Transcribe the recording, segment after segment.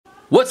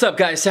What's up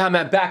guys,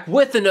 cejaman back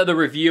with another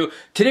review.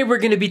 Today we're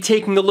going to be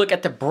taking a look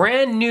at the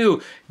brand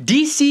new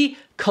DC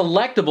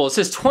Collectibles. It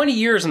says 20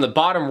 years on the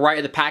bottom right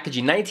of the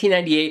packaging,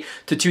 1998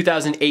 to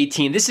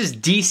 2018. This is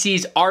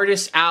DC's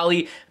Artist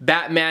Alley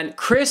Batman,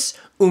 Chris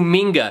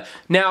Uminga.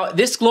 Now,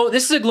 this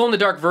is a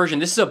glow-in-the-dark version.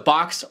 This is a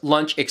box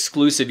lunch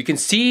exclusive. You can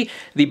see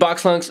the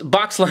box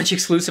lunch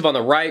exclusive on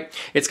the right.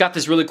 It's got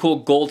this really cool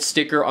gold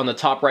sticker on the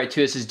top right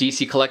too. This is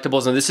DC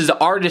Collectibles, and this is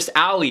Artist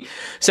Alley.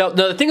 So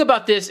now the thing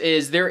about this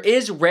is there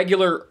is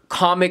regular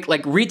comic,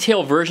 like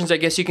retail versions, I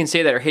guess you can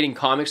say, that are hitting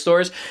comic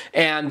stores,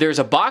 and there's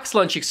a box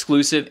lunch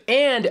exclusive,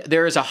 and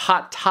there is a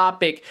Hot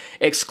Topic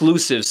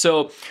exclusive.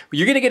 So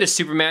you're gonna get a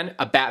Superman,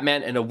 a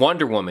Batman, and a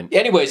Wonder Woman.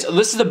 Anyways,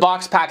 this is the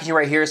box packaging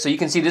right here. So you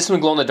can see this one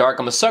glow in the dark.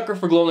 I'm a sucker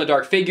for glow in the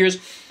dark figures,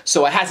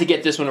 so I had to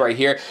get this one right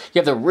here. You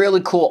have the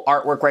really cool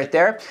artwork right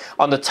there.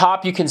 On the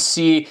top, you can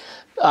see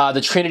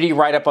the Trinity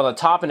right up on the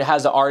top, and it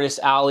has the Artist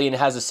Alley, and it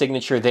has a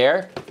signature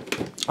there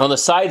on the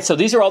side. So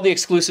these are all the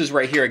exclusives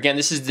right here. Again,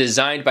 this is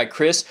designed by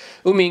Chris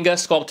Uminga,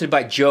 sculpted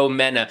by Joe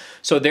Mena.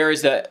 So there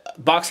is the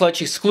box lunch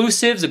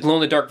exclusives, the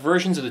glow-in-the-dark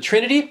versions of the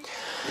Trinity.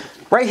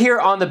 Right here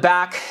on the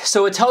back,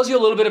 so it tells you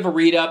a little bit of a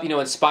read-up, you know,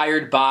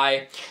 inspired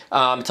by,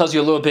 it tells you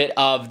a little bit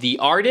of the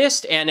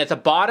artist, and at the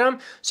bottom,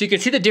 so you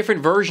can see the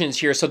different versions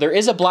here. So there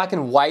is a black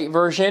and white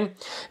version.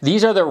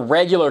 These are the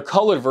regular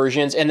colored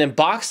versions, and then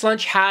Box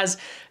Lunch has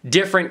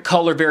different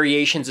color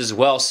variations as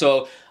well.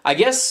 So I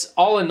guess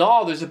all in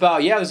all, there's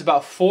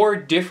about 4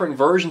 different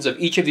versions of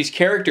each of these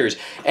characters,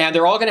 and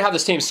they're all gonna have the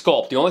same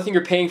sculpt. The only thing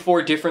you're paying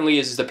for differently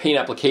is the paint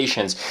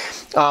applications.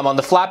 On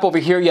the flap over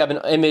here, you have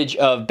an image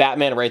of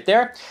Batman right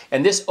there,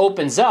 and this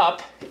opens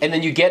up, and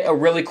then you get a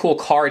really cool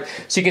card.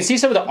 So you can see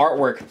some of the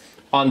artwork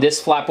on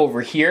this flap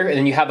over here, and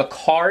then you have a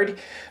card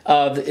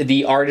of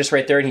the artist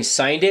right there, and he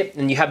signed it,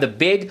 and you have the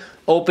big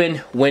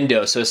open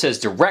window. So it says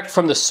direct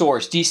from the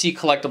source, DC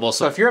Collectibles.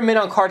 So if you're a mint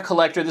on card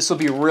collector, this will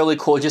be really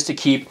cool just to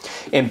keep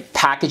in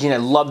packaging. I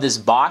love this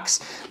box,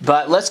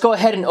 but let's go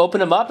ahead and open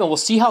them up, and we'll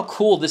see how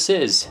cool this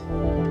is.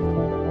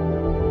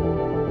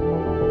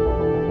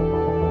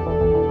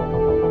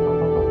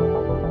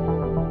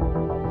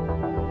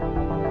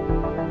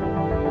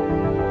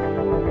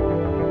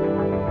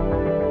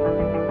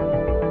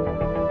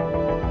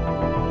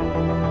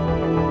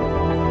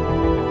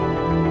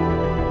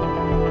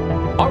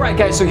 Alright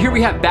guys, so here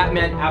we have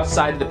Batman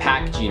outside of the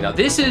packaging. Now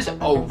this is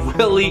a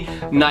really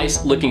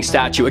nice looking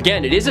statue.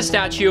 Again, it is a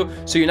statue,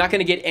 so you're not going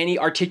to get any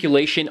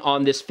articulation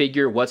on this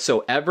figure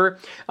whatsoever.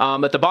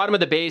 At the bottom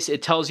of the base,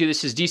 it tells you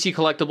this is DC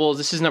Collectibles.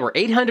 This is number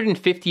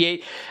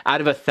 858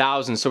 out of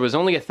 1,000. So there's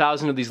only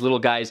 1,000 of these little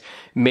guys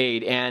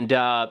made. And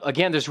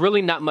again, there's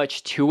really not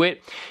much to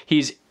it.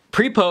 He's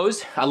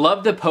pre-posed. I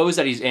love the pose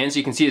that he's in, so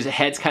you can see his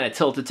head's kind of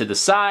tilted to the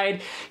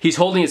side. He's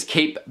holding his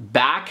cape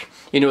back,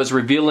 you know, it's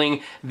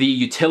revealing the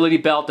utility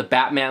belt, the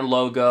Batman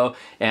logo,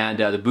 and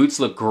the boots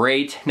look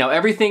great. Now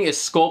everything is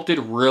sculpted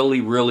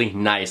really, really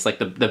nice. Like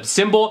the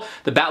symbol,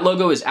 the Bat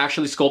logo is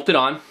actually sculpted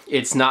on.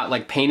 It's not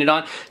like painted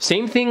on.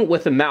 Same thing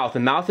with the mouth. The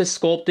mouth is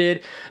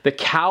sculpted. The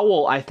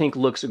cowl, I think,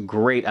 looks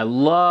great. I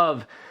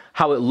love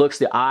how it looks,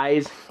 the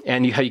eyes,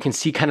 and how you can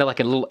see kind of like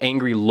a little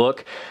angry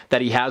look that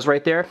he has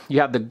right there.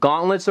 You have the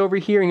gauntlets over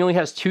here, and he only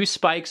has 2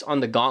 spikes on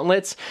the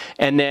gauntlets,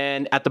 and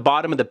then at the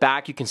bottom of the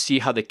back you can see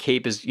how the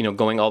cape is, you know,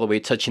 going all the way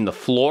touching the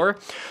floor.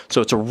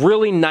 So it's a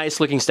really nice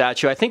looking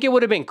statue. I think it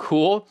would have been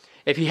cool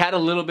if he had a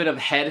little bit of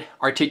head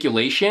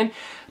articulation,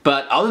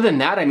 but other than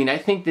that, I mean, I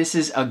think this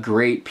is a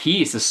great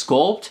piece. The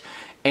sculpt,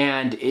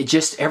 and it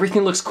just,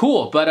 everything looks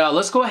cool. But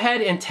let's go ahead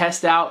and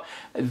test out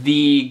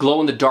the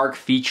glow-in-the-dark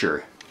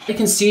feature. You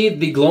can see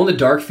the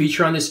glow-in-the-dark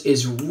feature on this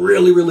is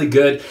really, really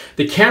good.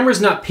 The camera's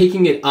not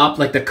picking it up,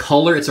 like the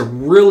color. It's a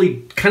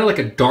really, kind of like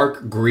a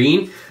dark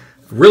green.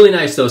 Really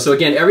nice though. So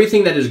again,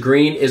 everything that is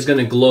green is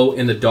gonna glow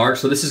in the dark.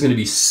 So this is gonna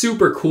be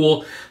super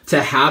cool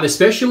to have,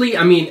 especially,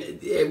 I mean,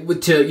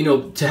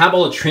 to have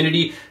all the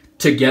Trinity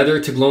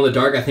together to glow in the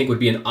dark, I think would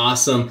be an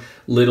awesome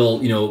little,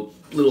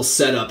 little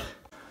setup.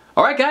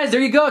 All right guys, there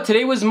you go.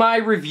 Today was my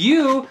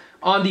review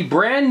on the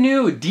brand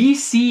new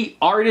DC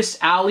Artist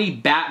Alley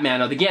Batman.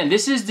 Now again,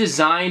 this is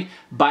designed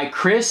by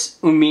Chris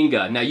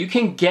Uminga. Now you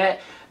can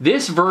get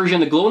this version,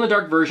 the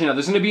glow-in-the-dark version. Now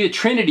there's going to be a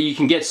Trinity. You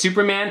can get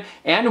Superman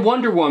and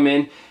Wonder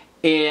Woman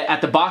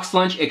at the Box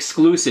Lunch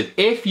exclusive.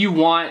 If you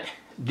want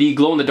the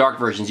glow-in-the-dark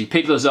versions, you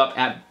pick those up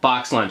at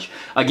Box Lunch.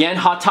 Again,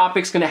 Hot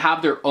Topic's going to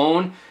have their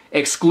own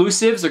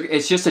exclusives.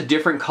 It's just a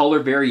different color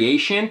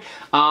variation.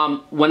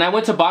 When I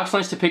went to Box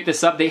Lunch to pick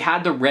this up, they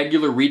had the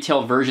regular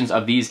retail versions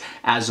of these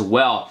as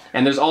well.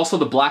 And there's also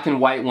the black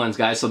and white ones,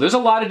 guys. So there's a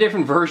lot of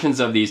different versions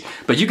of these.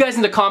 But you guys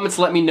in the comments,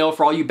 let me know,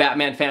 for all you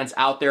Batman fans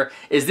out there,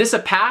 is this a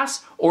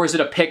pass or is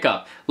it a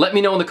pickup? Let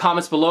me know in the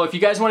comments below. If you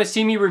guys want to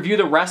see me review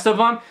the rest of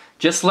them,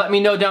 just let me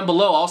know down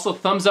below. Also,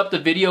 thumbs up the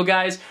video,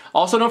 guys.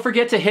 Also, don't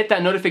forget to hit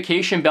that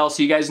notification bell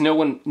so you guys know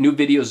when new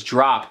videos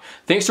drop.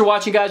 Thanks for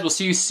watching, guys. We'll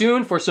see you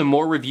soon for some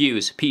more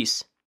reviews. Peace.